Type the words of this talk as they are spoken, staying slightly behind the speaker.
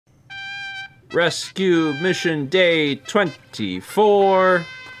Rescue mission day 24.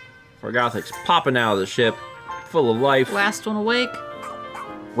 Forgothic's popping out of the ship, full of life. Last one awake.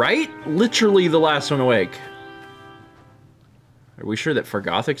 Right? Literally the last one awake. Are we sure that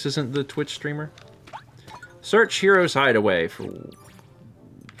Forgothix isn't the Twitch streamer? Search Hero's Hideaway for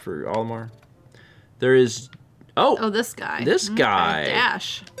Olimar. There is... Oh, this guy. This guy.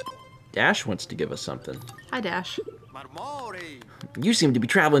 Dash. Dash wants to give us something. Hi, Dash. You seem to be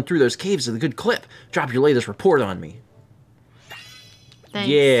traveling through those caves at a good clip. Drop your latest report on me. Thanks.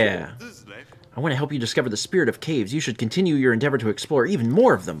 Yeah. I want to help you discover the spirit of caves. You should continue your endeavor to explore even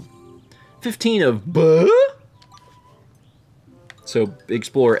more of them. 15 of... So,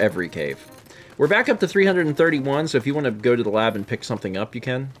 explore every cave. We're back up to 331, so if you want to go to the lab and pick something up, you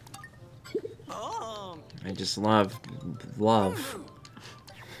can. I just love.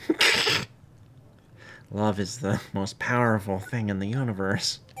 Love is the most powerful thing in the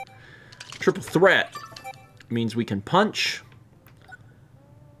universe. Triple threat means we can punch.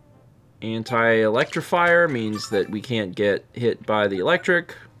 Anti-electrifier means that we can't get hit by the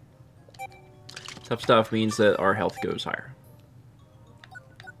electric. Tough stuff means that our health goes higher.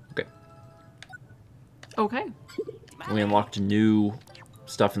 Okay. Okay. We unlocked new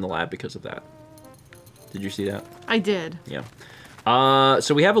stuff in the lab because of that. Did you see that? I did. Yeah.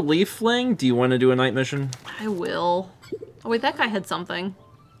 So we have a leaf fling. Do you want to do a night mission? I will. Oh, wait, that guy had something.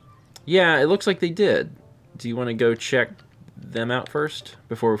 Yeah, it looks like they did. Do you want to go check them out first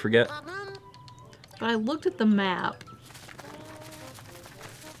before we forget? But I looked at the map.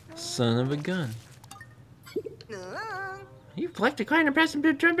 Son of a gun. You've collected quite an impressive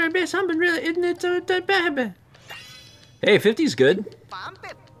something really, isn't it so bad? Hey, 50's good.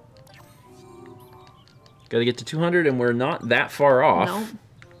 Gotta get to 200 and we're not that far off. Nope.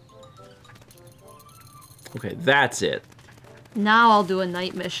 Okay, that's it. Now I'll do a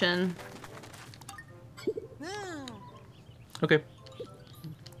night mission. Okay.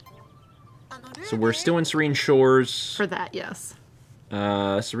 So we're still in Serene Shores. For that, yes.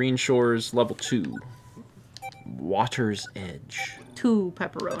 Serene Shores level 2. Water's Edge. 2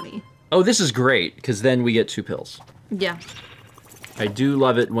 pepperoni. Oh, this is great, because then we get 2 pills. Yeah. I do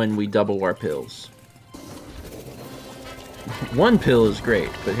love it when we double our pills. 1 pill is great,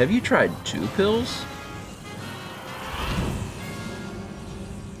 but have you tried 2 pills?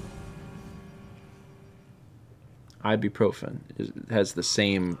 Ibuprofen has the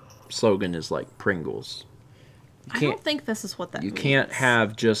same slogan as like Pringles. I don't think this is what that means. You can't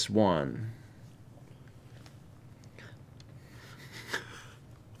have just one.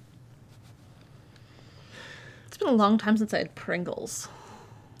 It's been a long time since I had Pringles.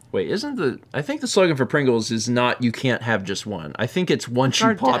 Wait, I think the slogan for Pringles is not you can't have just one. I think it's once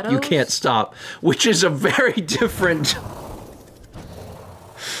you pop, you can't stop, which is a very different...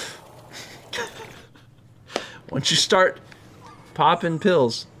 Once you start popping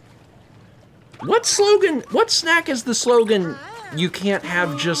pills. What snack is the slogan, you can't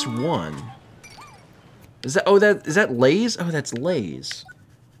have just one? Is that Lay's? Oh, that's Lay's.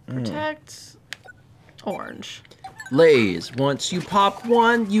 Protect orange. Lay's. Once you pop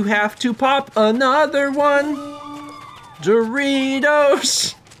one, you have to pop another one.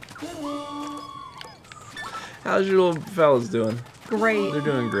 Doritos. How's your little fellas doing? Great. They're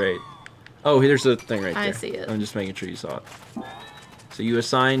doing great. Oh, here's the thing right there. I see it. I'm just making sure you saw it. So you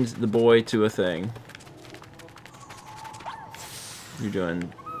assigned the boy to a thing. You're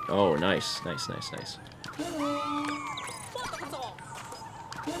doing... Oh, nice. Nice, nice, nice.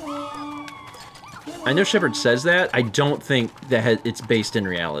 I know Shepard says that. I don't think that it's based in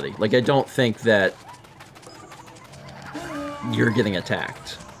reality. Like, I don't think that you're getting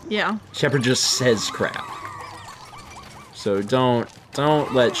attacked. Yeah. Shepard just says crap. So don't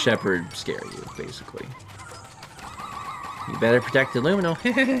let Shepard scare you, basically. You better protect the Lumino.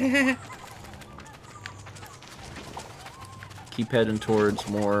 Keep heading towards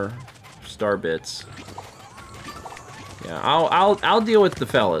more star bits. Yeah, I'll deal with the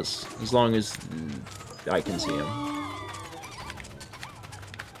fellas as long as I can see them.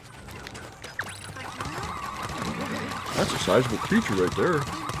 That's a sizable creature right there.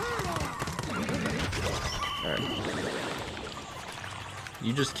 All right.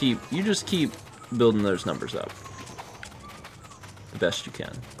 You just keep building those numbers up the best you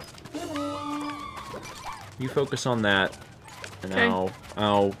can. You focus on that, and okay.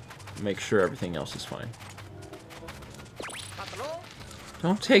 I'll make sure everything else is fine.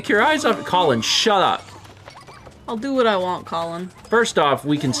 Don't take your eyes off it, Colin. Shut up. I'll do what I want, Colin. First off,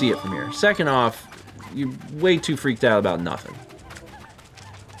 we can see it from here. Second off, you're way too freaked out about nothing.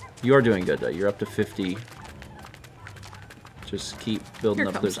 You're doing good though. You're up to 50. Just keep building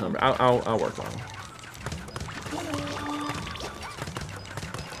Here up those comes numbers. I'll work on them.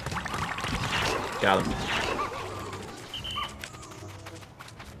 Got him.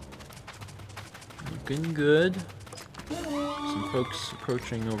 Looking good. Some folks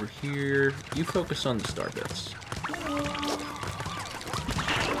approaching over here. You focus on the star bits.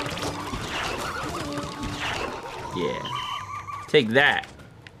 Yeah. Take that.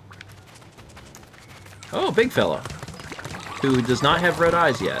 Oh, big fella. Who does not have red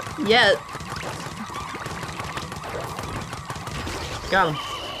eyes yet. Yet. Got him.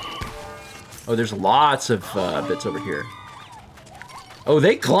 Oh, there's lots of bits over here. Oh,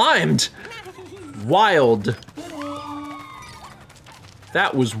 they climbed! Wild.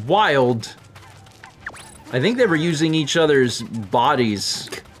 That was wild. I think they were using each other's bodies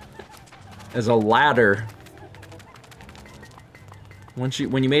as a ladder. When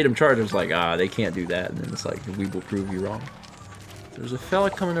you made them charge, it was like, they can't do that. And then it's like, we will prove you wrong. There's a fella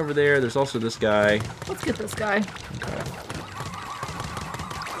coming over there. There's also this guy. Let's get this guy. Okay.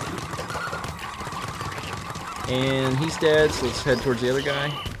 And he's dead, so let's head towards the other guy.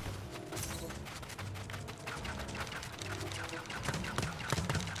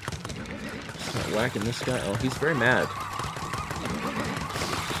 Start whacking this guy. Oh, he's very mad.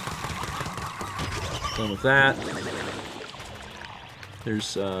 Done with that.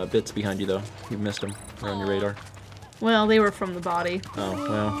 There's bits behind you, though. You missed them. They're on your radar. Well, they were from the body. Oh,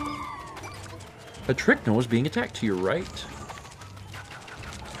 well. A Trickno is being attacked to your right.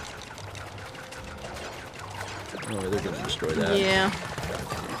 Oh, they're gonna destroy that. Yeah.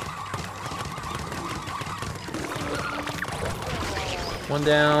 One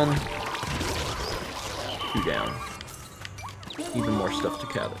down. Two down. Even more stuff to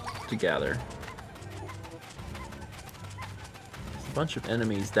gather. There's a bunch of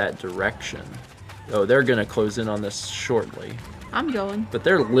enemies that direction. Oh, they're gonna close in on this shortly. I'm going. But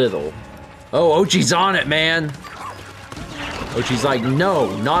they're little. Oh, Ochi's on it, man! Ochi's like,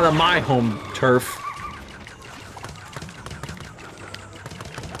 no, not on my home turf.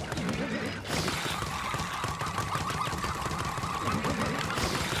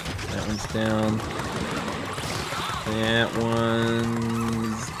 That one's down. That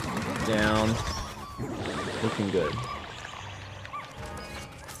one's down. Looking good.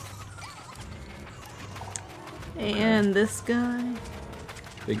 And this guy.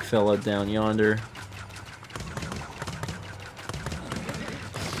 Big fella down yonder.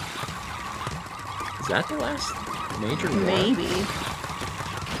 Is that the last major one? Maybe.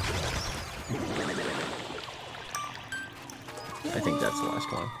 I think that's the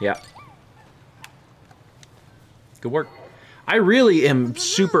last one. Yeah. Good work. I really am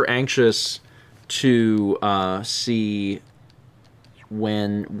super anxious to see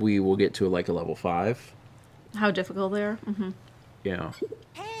when we will get to like a level 5. How difficult they are. Mm-hmm. Yeah.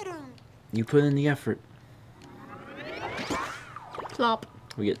 You put in the effort. Plop.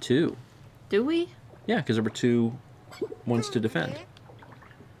 We get 2. Do we? Yeah, because there were 2 ones to defend.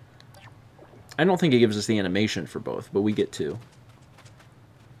 I don't think it gives us the animation for both, but we get 2.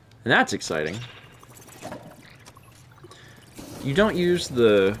 And that's exciting. You don't use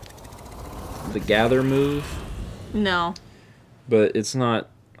the gather move. No. But it's not,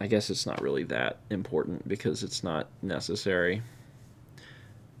 I guess it's not really that important because it's not necessary.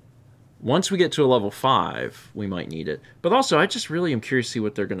 Once we get to a level 5, we might need it. But also, I just really am curious to see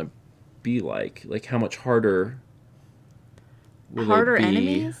what they're going to be like. Like, how much harder will Harder they be?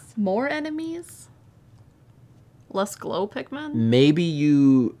 enemies? More enemies? Less glow Pikmin? Maybe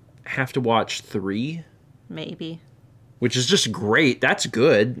you have to watch 3, Maybe. which is just great. That's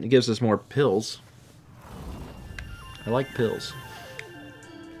good. It gives us more pills. I like pills.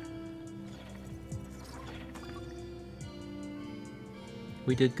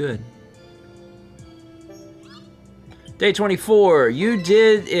 We did good. Day 24, you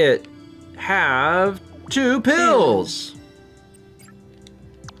did it. Have 2 pills.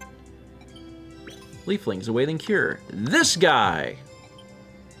 Leaflings awaiting cure. This guy.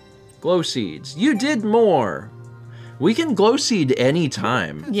 Glow seeds. You did more. We can glow seed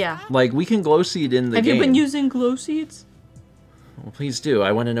anytime. Yeah. Like, we can glow seed in the game. Have you been using glow seeds? Well, please do.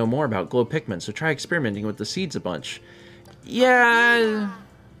 I want to know more about glow Pikmin, so try experimenting with the seeds a bunch. Yeah.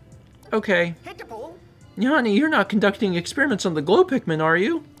 Okay. Yanni, you're not conducting experiments on the glow Pikmin, are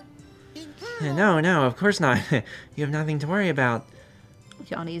you? No, of course not. You have nothing to worry about.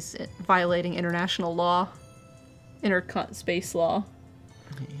 Yanni's violating international law. Space law.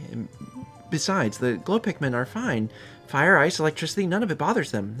 Besides, the glow Pikmin are fine. Fire, ice, electricity, none of it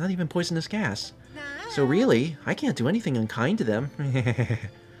bothers them. Not even poisonous gas. So really, I can't do anything unkind to them.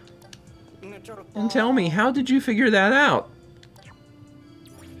 And tell me, how did you figure that out?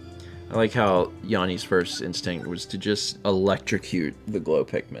 I like how Yanni's first instinct was to just electrocute the glow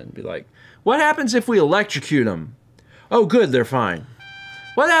Pikmin. Be like, what happens if we electrocute them? Oh, good, they're fine.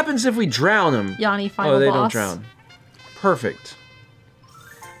 What happens if we drown them? Yanni, final boss. Oh, they boss. don't drown. Perfect.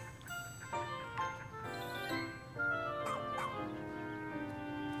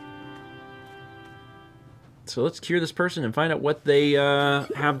 So let's cure this person and find out what they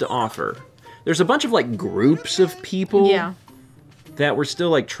have to offer. There's a bunch of like groups of people that we're still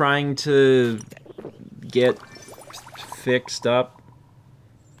like trying to get fixed up.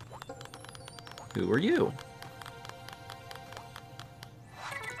 Who are you?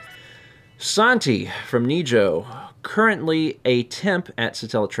 Santi from Nijo, currently a temp at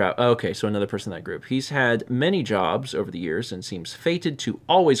Satella Trout. Okay, so another person in that group. He's had many jobs over the years and seems fated to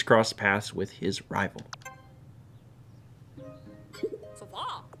always cross paths with his rival.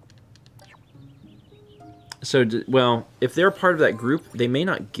 So, well, if they're part of that group, they may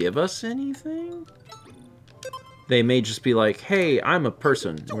not give us anything. They may just be like, hey, I'm a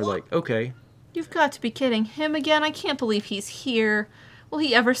person. And we're like, okay. You've got to be kidding. Him again? I can't believe he's here. Will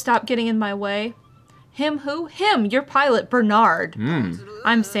he ever stop getting in my way? Him who? Him, your pilot, Bernard.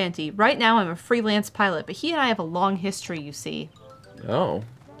 I'm Santi. Right now I'm a freelance pilot, but he and I have a long history, you see. Oh.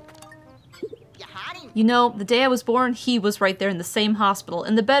 You know, the day I was born, he was right there in the same hospital,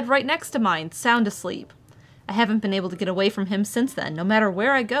 in the bed right next to mine, sound asleep. I haven't been able to get away from him since then. No matter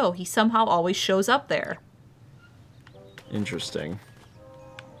where I go, he somehow always shows up there. Interesting.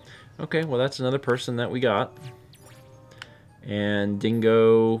 Okay, well that's another person that we got. And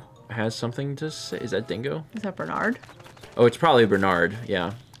Dingo has something to say. Is that Dingo? Is that Bernard? Oh, it's probably Bernard,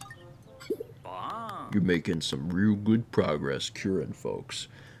 yeah. You're making some real good progress curing folks.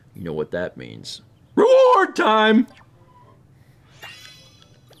 You know what that means. Reward time!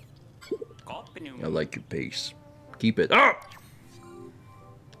 I like your pace. Keep it up!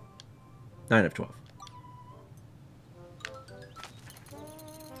 9 of 12.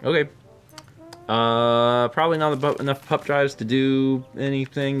 Okay. Probably not enough pup drives to do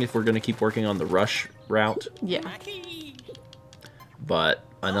anything if we're going to keep working on the rush route. Yeah. But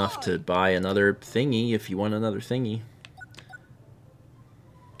enough to buy another thingy if you want another thingy.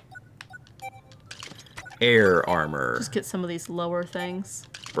 Air armor. Just get some of these lower things.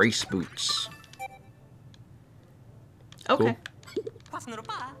 Brace boots. Okay. Cool.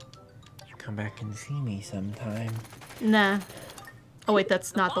 Come back and see me sometime. Nah. Oh wait,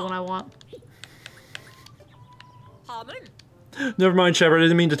 that's not the one I want. Never mind, Shepard. I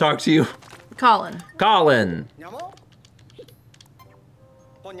didn't mean to talk to you. Colin. Colin!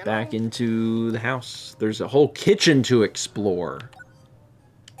 Back into the house. There's a whole kitchen to explore.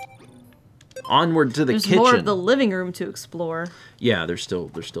 Onward to the kitchen. There's more of the living room to explore. Yeah, there's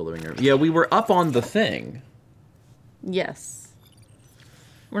still living room. Yeah, we were up on the thing. Yes.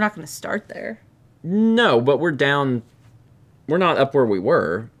 We're not going to start there. No, but we're down. We're not up where we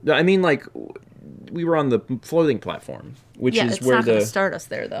were. I mean, like, we were on the floating platform, which is it's where not going to start us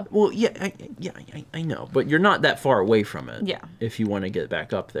there, though. Well, yeah, I know, but you're not that far away from it. Yeah. If you want to get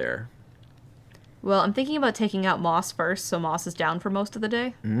back up there. Well, I'm thinking about taking out Moss first, so Moss is down for most of the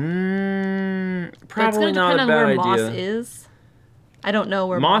day. Probably not a bad idea. It's going to depend on where Moss is. I don't know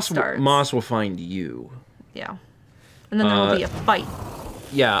where Moss starts. Moss will find you. Yeah. And then there will be a fight.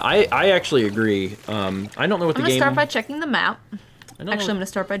 Yeah, I actually agree. I don't know what the game... I'm going to start by checking the map. Actually, I'm know... going to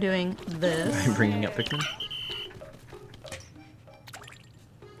start by doing this. I'm bringing up Pikmin.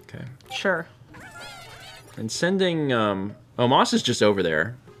 Okay. Sure. And sending... Oh, Moss is just over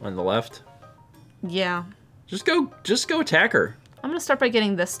there on the left. Yeah. Just go attack her. I'm going to start by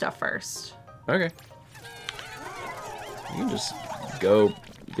getting this stuff first. Okay. You can just go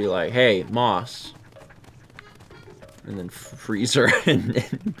be like, hey, Moss. And then freeze her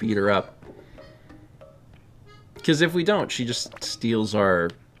and beat her up. Because if we don't, she just steals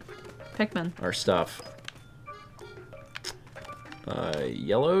our... Pikmin. Our stuff.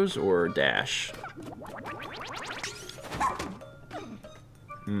 Yellows or dash?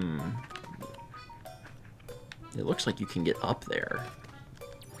 It looks like you can get up there.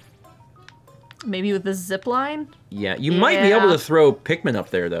 Maybe with the zip line? Yeah, you might be able to throw Pikmin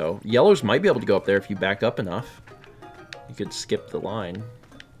up there, though. Yellows might be able to go up there if you back up enough. You could skip the line.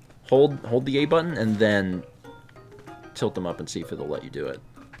 Hold the A button and then tilt them up and see if it'll let you do it.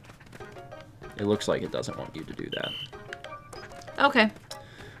 It looks like it doesn't want you to do that. Okay.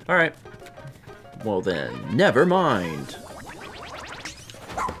 Alright. Well then, never mind.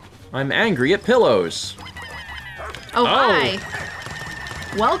 I'm angry at pillows. Oh, hi.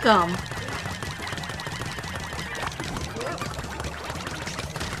 Welcome.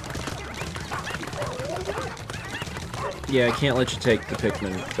 Yeah, I can't let you take the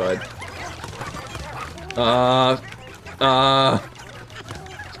Pikmin, bud.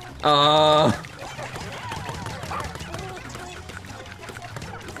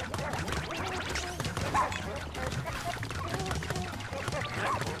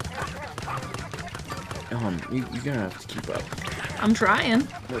 You're gonna have to keep up I'm trying.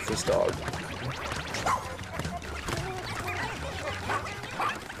 with this dog.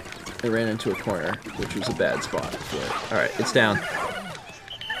 It ran into a corner, which was a bad spot for it. Alright, it's down.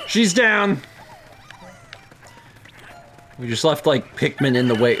 She's down! We just left, like, Pikmin in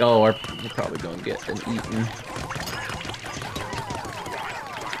the way. Oh, we're probably going to get an eaten.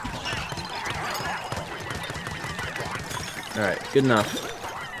 Alright, good enough.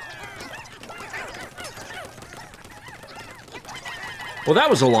 Well,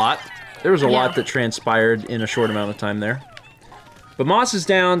 that was a lot. There was a lot that transpired in a short amount of time there. But Moss is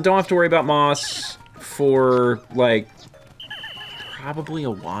down. Don't have to worry about Moss for, like, probably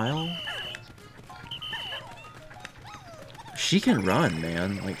a while. She can run,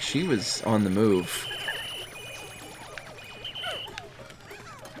 man. Like, she was on the move.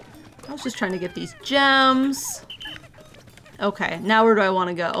 I was just trying to get these gems. Okay, now where do I want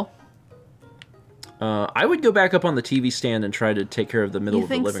to go? I would go back up on the TV stand and try to take care of the middle of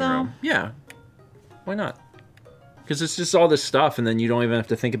the living room. Yeah. Why not? Because it's just all this stuff, and then you don't even have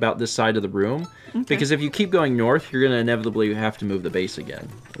to think about this side of the room. Okay. Because if you keep going north, you're going to inevitably have to move the base again.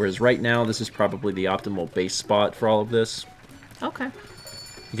 Whereas right now, this is probably the optimal base spot for all of this. Okay.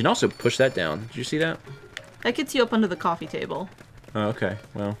 You can also push that down. Did you see that? That gets you up under the coffee table. Oh, okay.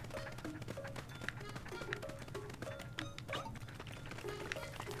 Well.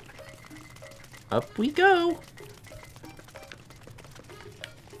 Up we go.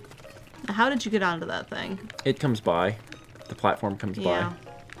 How did you get onto that thing? It comes by. The platform comes by.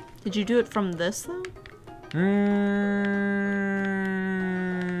 Did you do it from this, though?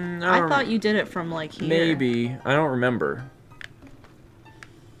 I thought you did it from, like, here. Maybe. I don't remember.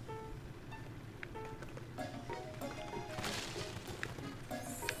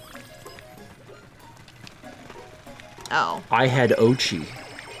 Oh. I had Ochi.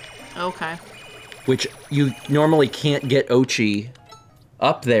 Okay. Which you normally can't get Ochi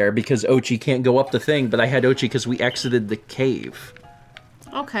up there because Ochi can't go up the thing, but I had Ochi because we exited the cave.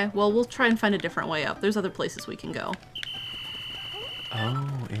 Okay, well, we'll try and find a different way up. There's other places we can go. Oh,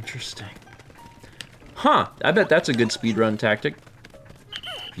 interesting. Huh, I bet that's a good speedrun tactic.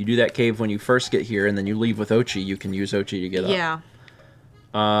 If you do that cave when you first get here and then you leave with Ochi, you can use Ochi to get up. Yeah.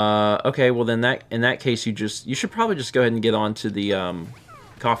 Okay, well then in that case you should probably just go ahead and get onto the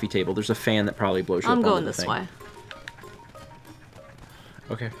coffee table. There's a fan that probably blows you up I'm onto going the this thing. way.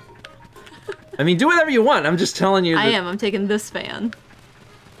 Okay. I mean, do whatever you want. I'm just telling you. I'm taking this fan.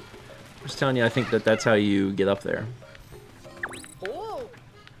 I'm just telling you, I think that's how you get up there.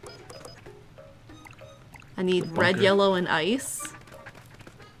 I need red, yellow, and ice.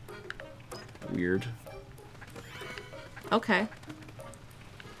 Weird. Okay.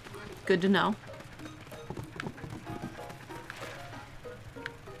 Good to know.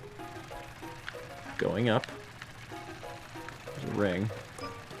 Going up. There's a ring.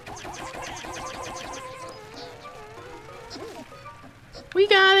 We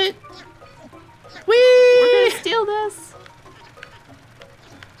got it! Whee! We're gonna steal this!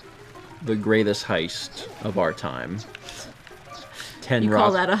 The greatest heist of our time. You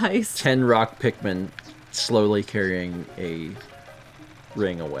call that a heist? 10 rock Pikmin slowly carrying a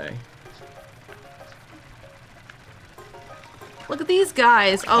ring away. Look at these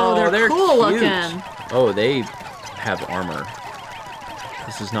guys. Oh, they're cool cute. looking. Oh, they have armor.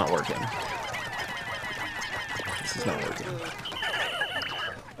 This is not working. This is not working.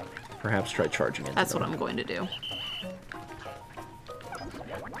 Perhaps try charging it. That's what I'm going to do.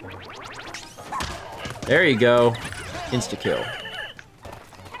 There you go. Insta-kill.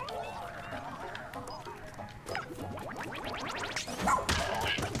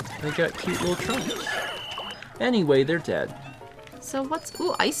 They got cute little trunks. Anyway, they're dead. So what's...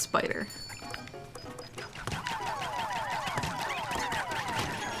 Ooh, ice spider.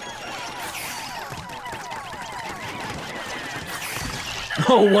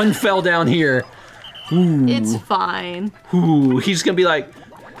 Oh, one fell down here. Ooh. It's fine. Ooh, he's gonna be like...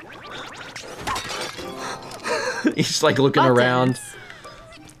 He's like looking around.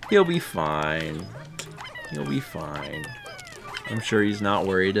 He'll be fine. He'll be fine. I'm sure he's not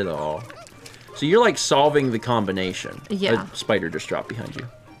worried at all. So you're like solving the combination. Yeah. A spider just dropped behind you.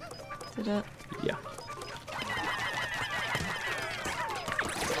 Did it? Yeah.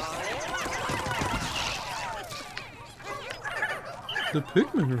 The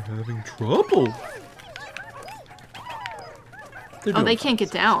Pikmin are having trouble. Oh, they can't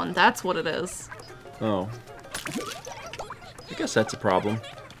get down. That's what it is. Oh. I guess that's a problem.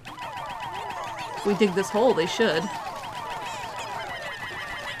 If we dig this hole, they should.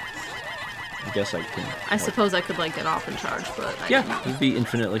 I guess I can... I suppose I could, like, get off and charge, but I Yeah, didn't. it'd be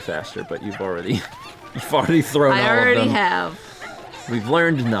infinitely faster, but you've already... You've already thrown all of them. I already have. We've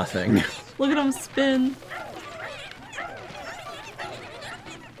learned nothing. Look at him spin.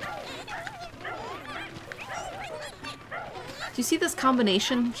 Do you see this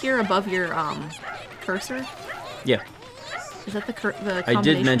combination here above your cursor? Yeah. Is that the combination? I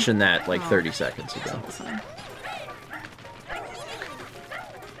did mention that like 30 seconds ago. Listening.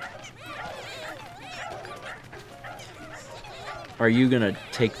 Are you gonna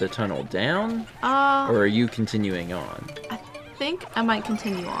take the tunnel down? Or are you continuing on? I think I might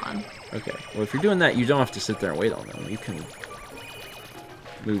continue on. Okay. Well, if you're doing that, you don't have to sit there and wait on them. You can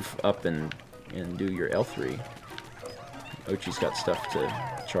move up and do your L3. Ochi's got stuff to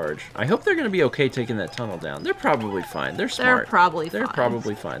charge. I hope they're going to be okay taking that tunnel down. They're probably fine. They're smart. They're probably fine. They're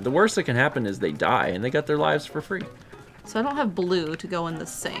probably fine. The worst that can happen is they die, and they got their lives for free. So I don't have blue to go in the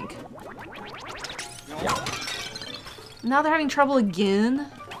sink. Yeah. Now they're having trouble again?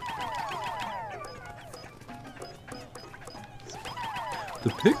 The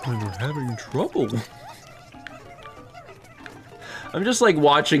Pikmin are having trouble. I'm just like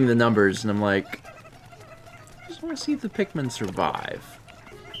watching the numbers, and I'm like, I just want to see if the Pikmin survive.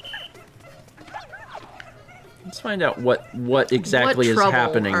 Let's find out what exactly is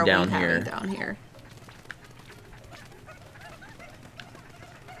happening down here. Down here.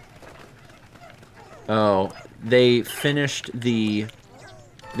 Oh, they finished delivering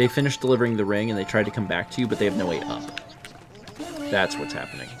the ring, and they tried to come back to you, but they have no way up. That's what's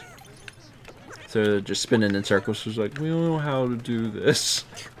happening. So they're just spinning in circles. It's like, we don't know how to do this.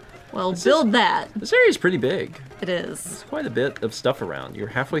 Well, build that. This area is pretty big. It is. There's quite a bit of stuff around. You're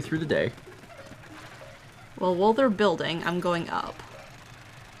halfway through the day. Well, while they're building, I'm going up.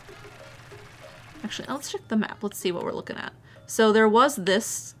 Actually, let's check the map. Let's see what we're looking at. So there was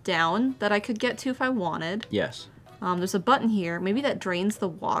this down that I could get to if I wanted. Yes. There's a button here. Maybe that drains the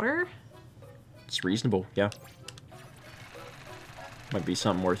water? It's reasonable, yeah. Might be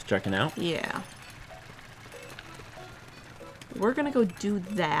something worth checking out. Yeah. We're gonna go do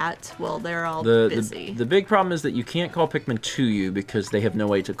that while they're all busy. The big problem is that you can't call Pikmin to you because they have no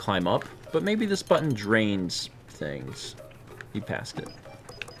way to climb up. But maybe this button drains things. You passed it.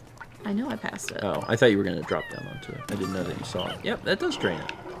 I know I passed it. Oh, I thought you were going to drop down onto it. I didn't know that you saw it. Yep, that does drain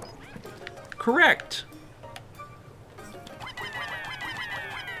it. Correct!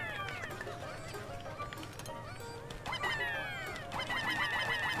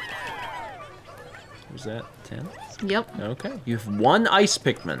 Was that 10? Yep. Okay. You have one ice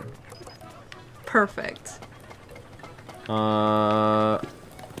Pikmin. Perfect.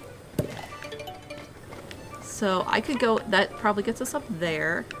 So I could go, that probably gets us up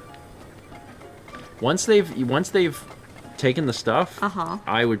there. Once they've taken the stuff, Uh-huh.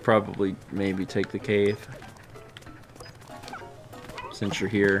 I would probably maybe take the cave. Since you're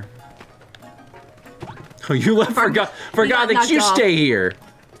here. Oh, you left, forgot that you stay here.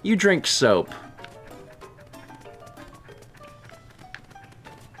 You drink soap.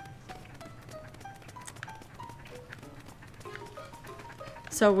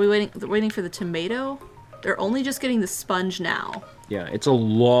 So are we waiting for the tomato? They're only just getting the sponge now. Yeah, it's a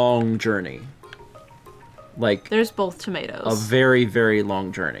long journey. Like, there's both tomatoes. A very, very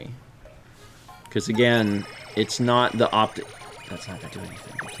long journey. Because again, it's not the optic. That's not gonna do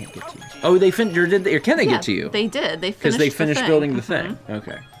anything. They can't get to you. Oh, they can they get to you? They did. They finished. Because they finished building the thing.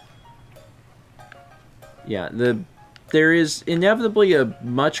 Okay. Yeah. There is inevitably a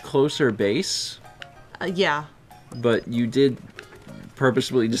much closer base. Yeah. But you did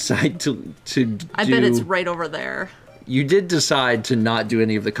purposefully decide to I bet it's right over there. You did decide to not do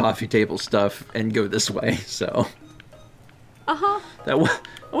any of the coffee table stuff and go this way, so. Uh-huh. That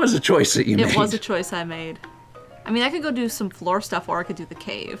was a choice that you made. It was a choice I made. I mean, I could go do some floor stuff, or I could do the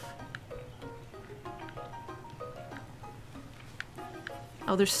cave.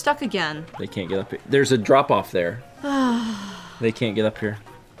 Oh, they're stuck again. They can't get up here. There's a drop-off there. They can't get up here.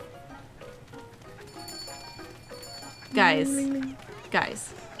 Guys.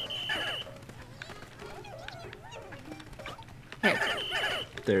 Guys. Here.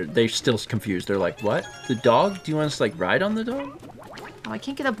 They're still confused. They're like, what? The dog? Do you want us to, like, ride on the dog? Oh, I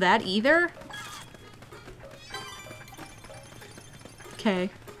can't get up that either? Okay.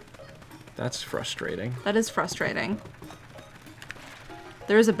 That's frustrating. That is frustrating.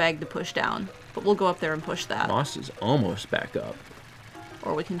 There is a bag to push down, but we'll go up there and push that. Moss is almost back up.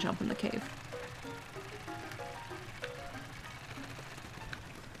 Or we can jump in the cave.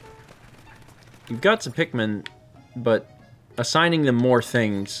 You've got some Pikmin, but assigning them more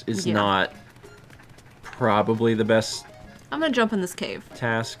things is not probably the best I'm gonna jump in this cave.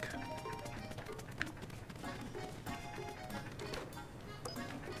 task.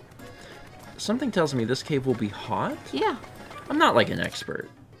 Something tells me this cave will be hot? Yeah. I'm not like an expert.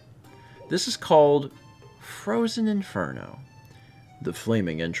 This is called Frozen Inferno. The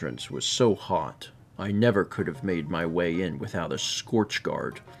flaming entrance was so hot, I never could have made my way in without a scorch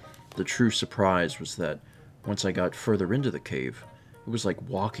guard. The true surprise was that once I got further into the cave, it was like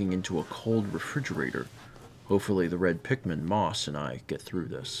walking into a cold refrigerator. Hopefully the red Pikmin Moss and I get through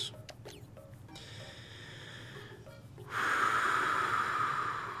this.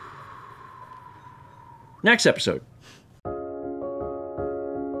 Next episode.